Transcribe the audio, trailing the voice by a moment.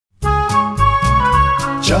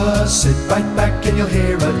Just sit right back and you'll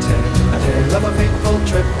hear a tale of a fateful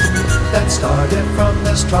trip that started from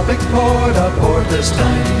this tropic port aboard this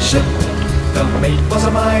tiny ship. The mate was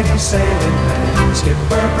a mighty sailing man,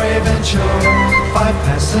 skipper brave and sure. 5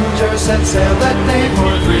 passengers set sail that day for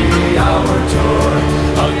a 3-hour tour,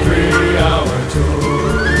 a 3-hour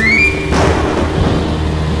tour.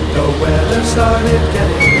 The weather started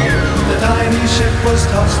getting rough, the tiny ship was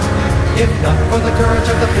tossed. If not for the courage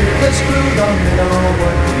of the fearless crew, the minnow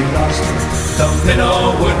would be lost. The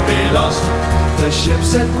minnow would be lost. The ship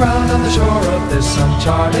set ground on the shore of this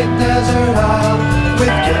uncharted desert isle,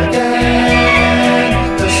 with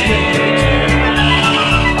Gilligan, the skipper too,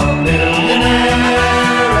 a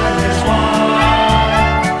millionaire and his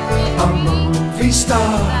wife, a movie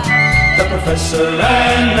star, the professor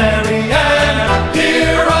and Mary Ann,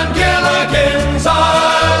 here on Gilligan's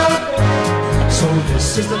Isle. So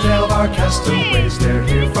this is the tale of our castaways. They're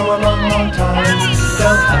here for a long, long time.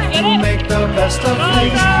 They'll have to make the best of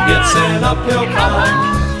things. It's an uphill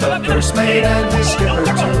climb. The first mate and his skipper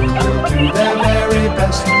too will do their very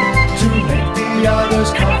best to make the others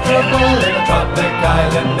comfortable in a tropic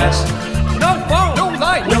island nest. No phone, no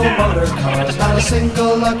light, no motor cars, not a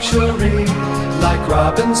single luxury. Like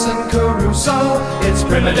Robinson Crusoe, it's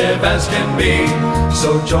primitive as can be.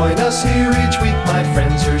 So join us here each week, my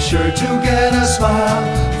friends. You're sure to get a smile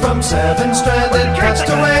from 7 stranded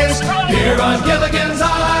castaways here on Gilligan's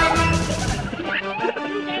Isle.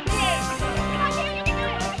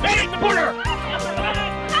 Hey, supporter!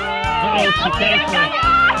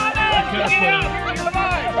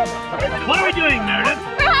 What are we doing, Meredith?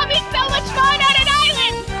 We're having so much fun on an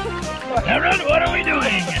island! Meredith, what are we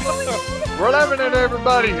doing? We're loving it,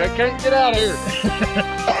 everybody. I can't get out of here.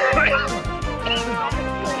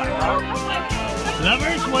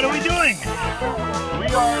 Lovers, what are we doing? We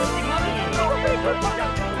are.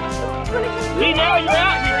 See, now you're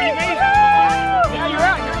out here, you made it. Now you're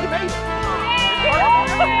out here, you made it.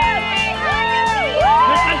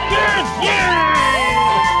 Christmas cheers! Yeah!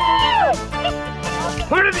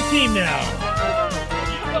 Part of the team now.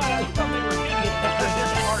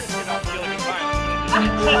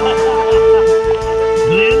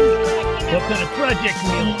 Glenn, what kind of project we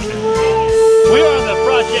on? We're on the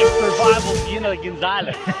Project Survival Gilligan's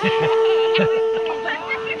Island.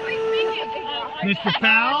 Mr.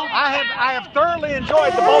 Powell? I have thoroughly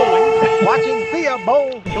enjoyed the bowling. Watching Thea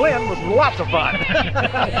bowl Glenn was lots of fun.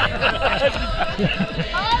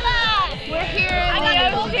 Hola! We're here in the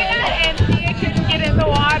ocean and Thea couldn't get in the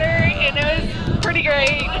water and it was pretty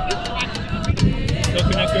great.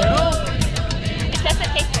 Coconut girl? It doesn't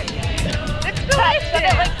taste very good. It's delicious, but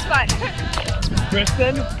it looks fun.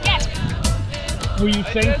 Kristen? Yes. Will you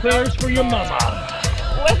sing prayers for your mama?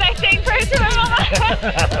 Was I saying prayers to my mama?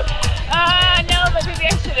 No, but maybe I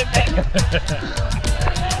should have been.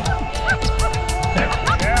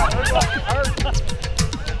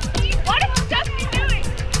 What is Dusty doing?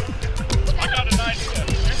 I got an idea.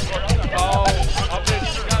 Oh,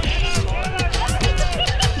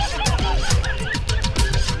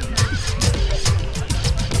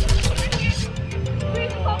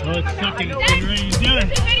 it's cooking. What are you doing?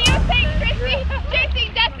 The video saying Chrissy chasing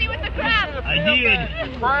Dusty with the crab. I did.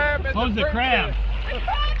 What was the crab? The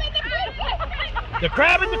crab and the crab. The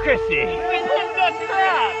crab and the Chrissy. Princess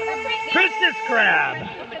crab. Princess crab.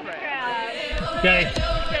 Okay.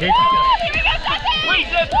 Here Oh, she here we go, Dusty!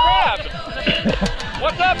 Princess crab.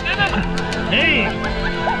 What's up, Dennis? goes. Hey,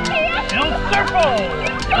 El Circle.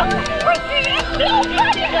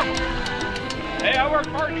 Hey, I worked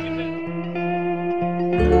hard to get this.